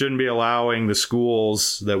 We shouldn't be allowing the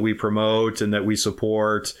schools that we promote and that we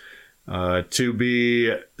support to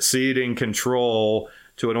be ceding control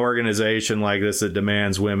to an organization like this that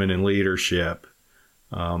demands women in leadership.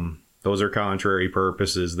 Those are contrary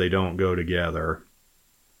purposes. They don't go together.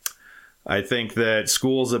 I think that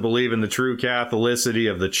schools that believe in the true Catholicity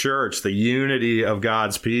of the church, the unity of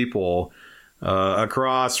God's people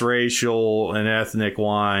across racial and ethnic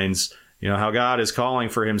lines, how God is calling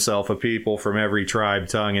for himself a people from every tribe,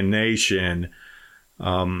 tongue, and nation.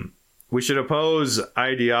 We should oppose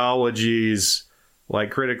ideologies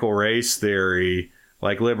like critical race theory,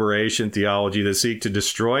 like liberation theology, that seek to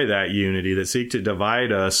destroy that unity, that seek to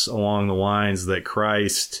divide us along the lines that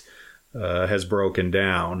Christ has broken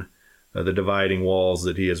down, the dividing walls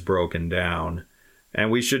that he has broken down. And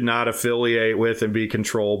we should not affiliate with and be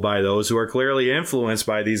controlled by those who are clearly influenced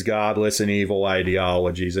by these godless and evil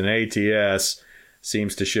ideologies. And ATS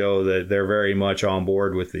seems to show that they're very much on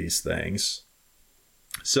board with these things.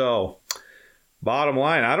 So, bottom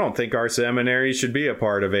line, I don't think our seminaries should be a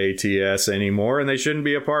part of ATS anymore, and they shouldn't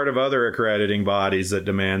be a part of other accrediting bodies that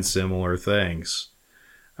demand similar things.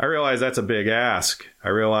 I realize that's a big ask. I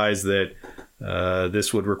realize that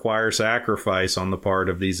this would require sacrifice on the part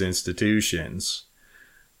of these institutions.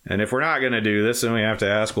 And if we're not going to do this, then we have to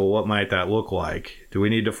ask, well, what might that look like? Do we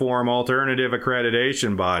need to form alternative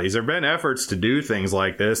accreditation bodies? There have been efforts to do things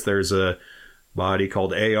like this. There's a body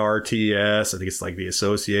called ARTS. I think it's like the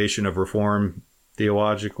Association of Reformed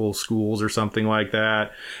Theological Schools or something like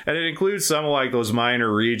that. And it includes some like those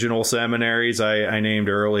minor regional seminaries I named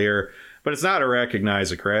earlier. But it's not a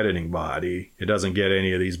recognized accrediting body. It doesn't get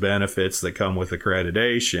any of these benefits that come with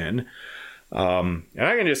accreditation. And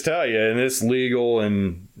I can just tell you, in this legal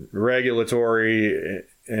and regulatory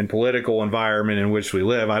and political environment in which we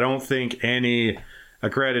live, I don't think any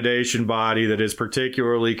accreditation body that is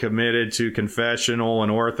particularly committed to confessional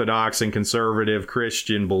and orthodox and conservative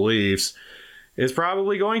Christian beliefs is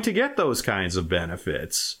probably going to get those kinds of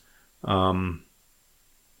benefits. If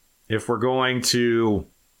we're going to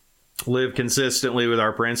live consistently with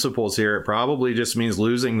our principles here, it probably just means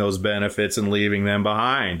losing those benefits and leaving them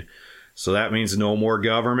behind. So that means no more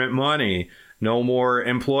government money, no more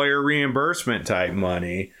employer reimbursement type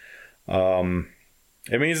money.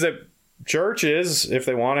 It means that churches, if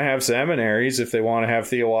they want to have seminaries, if they want to have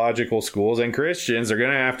theological schools, and Christians are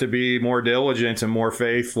going to have to be more diligent and more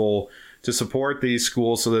faithful to support these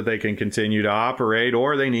schools so that they can continue to operate,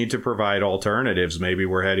 or they need to provide alternatives. Maybe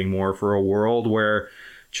we're heading more for a world where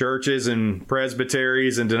churches and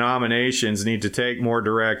presbyteries and denominations need to take more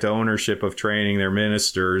direct ownership of training their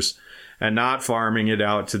ministers and not farming it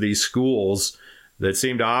out to these schools that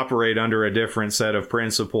seem to operate under a different set of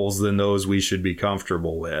principles than those we should be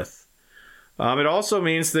comfortable with. It also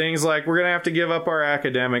means things like we're going to have to give up our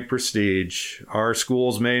academic prestige. Our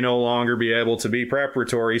schools may no longer be able to be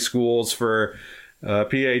preparatory schools for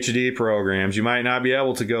PhD programs. You might not be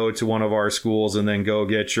able to go to one of our schools and then go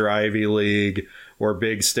get your Ivy League or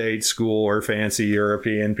big state school or fancy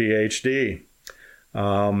European PhD.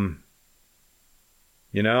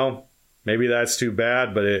 Maybe that's too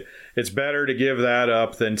bad, but it's better to give that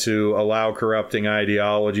up than to allow corrupting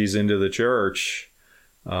ideologies into the church.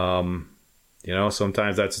 Sometimes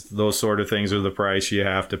those sort of things are the price you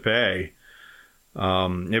have to pay.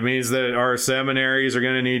 It means that our seminaries are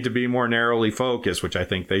going to need to be more narrowly focused, which I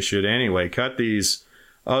think they should anyway. Cut these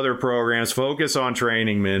other programs, focus on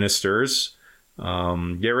training ministers, get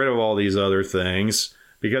rid of all these other things,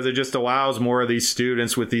 because it just allows more of these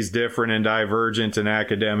students with these different and divergent and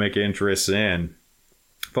academic interests in.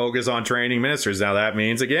 Focus on training ministers. Now that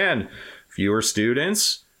means, again, fewer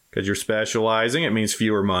students because you're specializing. It means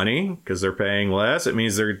fewer money because they're paying less. It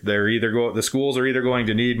means the schools are either going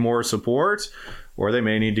to need more support, or they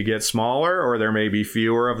may need to get smaller, or there may be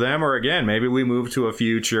fewer of them. Or again, maybe we move to a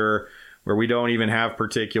future where we don't even have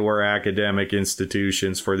particular academic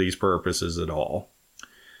institutions for these purposes at all.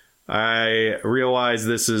 I realize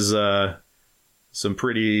this is some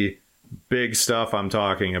pretty big stuff I'm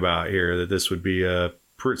talking about here, that this would be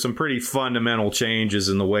some pretty fundamental changes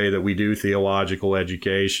in the way that we do theological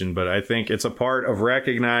education, but I think it's a part of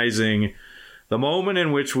recognizing the moment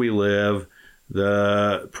in which we live,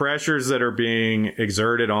 the pressures that are being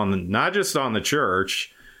exerted on not just on the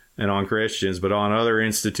church and on Christians, but on other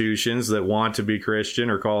institutions that want to be Christian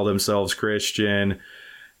or call themselves Christian,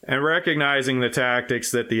 and recognizing the tactics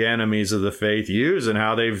that the enemies of the faith use and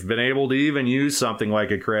how they've been able to even use something like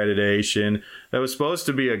accreditation that was supposed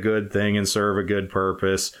to be a good thing and serve a good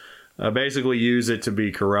purpose, basically use it to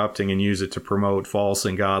be corrupting and use it to promote false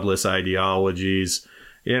and godless ideologies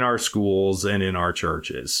in our schools and in our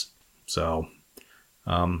churches. So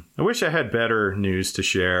I wish I had better news to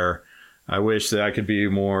share. I wish that I could be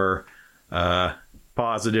more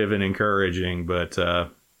positive and encouraging, but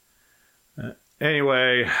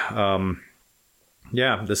anyway,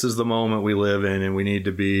 this is the moment we live in, and we need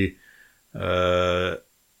to be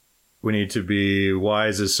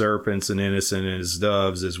wise as serpents and innocent as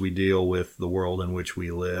doves as we deal with the world in which we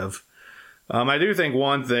live. I do think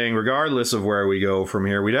one thing, regardless of where we go from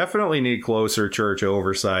here, we definitely need closer church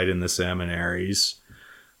oversight in the seminaries.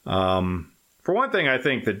 For one thing, I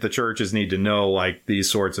think that the churches need to know, like,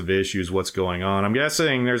 these sorts of issues, what's going on. I'm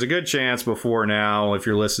guessing there's a good chance before now, if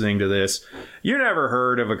you're listening to this, you never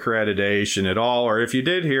heard of accreditation at all. Or if you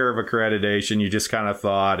did hear of accreditation, you just kind of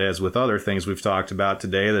thought, as with other things we've talked about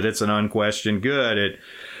today, that it's an unquestioned good.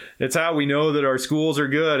 It's how we know that our schools are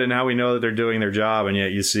good and how we know that they're doing their job. And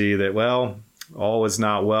yet you see that, well, all is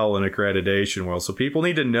not well in accreditation world. So people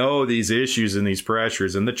need to know these issues and these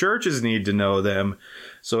pressures, and the churches need to know them.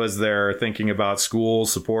 So as they're thinking about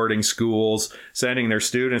schools, supporting schools, sending their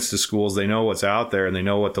students to schools, they know what's out there and they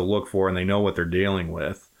know what to look for and they know what they're dealing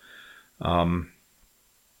with. I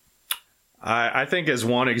think as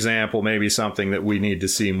one example, maybe something that we need to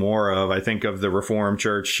see more of, I think of the Reformed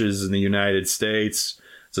churches in the United States.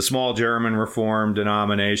 It's a small German Reformed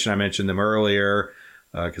denomination. I mentioned them earlier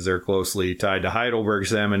because they're closely tied to Heidelberg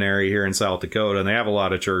Seminary here in South Dakota, and they have a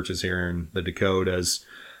lot of churches here in the Dakotas.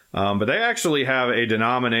 But they actually have a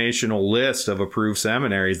denominational list of approved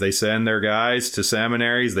seminaries. They send their guys to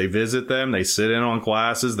seminaries, they visit them, they sit in on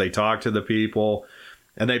classes, they talk to the people,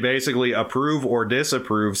 and they basically approve or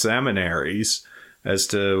disapprove seminaries as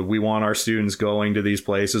to we want our students going to these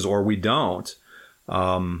places or we don't.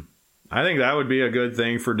 I think that would be a good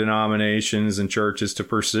thing for denominations and churches to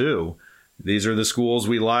pursue. These are the schools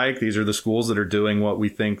we like. These are the schools that are doing what we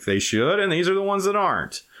think they should. And these are the ones that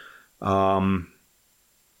aren't. Maybe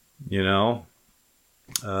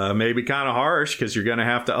kind of harsh because you're going to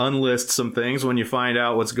have to unlist some things when you find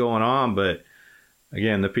out what's going on. But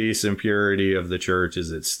again, the peace and purity of the church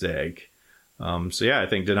is at stake. I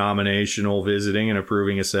think denominational visiting and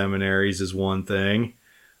approving of seminaries is one thing.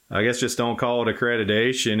 I guess just don't call it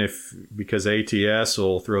accreditation because ATS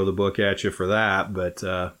will throw the book at you for that. But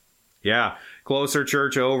closer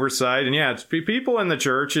church oversight. And people in the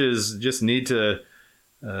churches just need to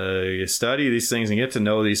study these things and get to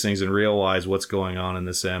know these things and realize what's going on in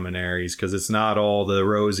the seminaries, because it's not all the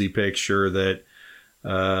rosy picture that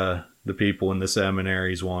the people in the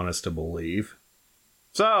seminaries want us to believe.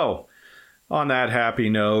 So, on that happy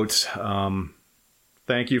note,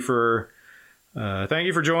 thank you for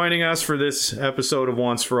joining us for this episode of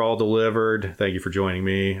Once for All Delivered. Thank you for joining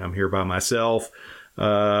me. I'm here by myself.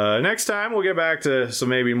 Next time we'll get back to some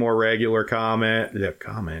maybe more regular content,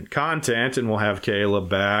 and we'll have Caleb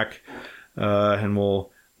back, and we'll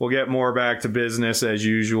get more back to business as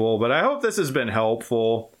usual. But I hope this has been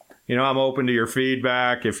helpful. I'm open to your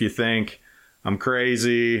feedback. If you think I'm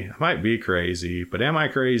crazy, I might be crazy, but am I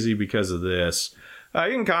crazy because of this?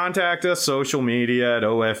 You can contact us, social media at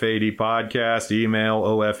OFAD Podcast, email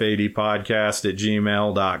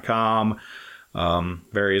ofadpodcast@gmail.com.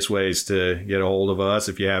 Various ways to get a hold of us.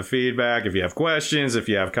 If you have feedback, if you have questions, if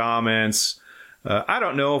you have comments. I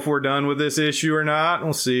don't know if we're done with this issue or not.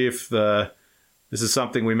 We'll see if this is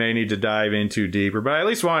something we may need to dive into deeper. But I at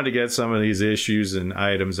least wanted to get some of these issues and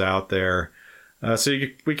items out there so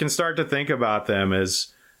we can start to think about them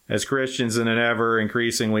as Christians in an ever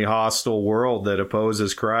increasingly hostile world that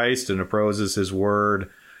opposes Christ and opposes his word.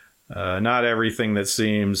 Not everything that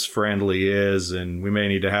seems friendly is, and we may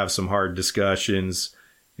need to have some hard discussions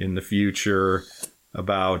in the future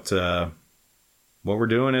about what we're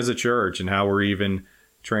doing as a church and how we're even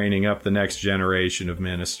training up the next generation of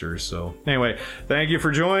ministers. So anyway, thank you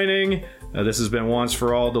for joining. This has been Once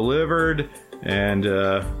for All Delivered, and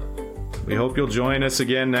we hope you'll join us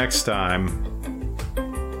again next time.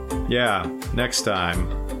 Next time.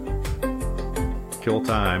 Kill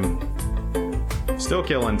time. Still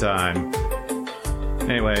killing time.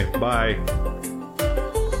 Anyway, bye.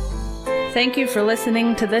 Thank you for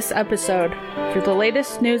listening to this episode. For the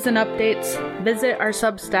latest news and updates, visit our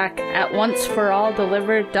Substack at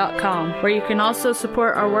onceforalldelivered.com, where you can also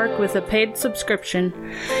support our work with a paid subscription.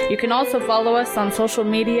 You can also follow us on social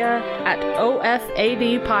media at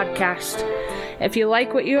OFAD Podcast. If you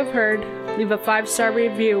like what you have heard, leave a 5-star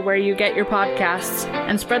review where you get your podcasts,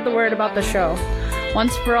 and spread the word about the show.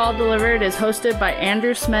 Once for All Delivered is hosted by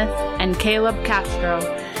Andrew Smith and Caleb Castro,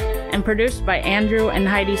 and produced by Andrew and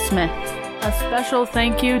Heidi Smith. A special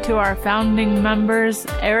thank you to our founding members,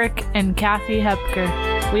 Eric and Kathy Hepker.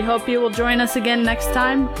 We hope you will join us again next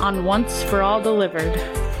time on Once for All Delivered.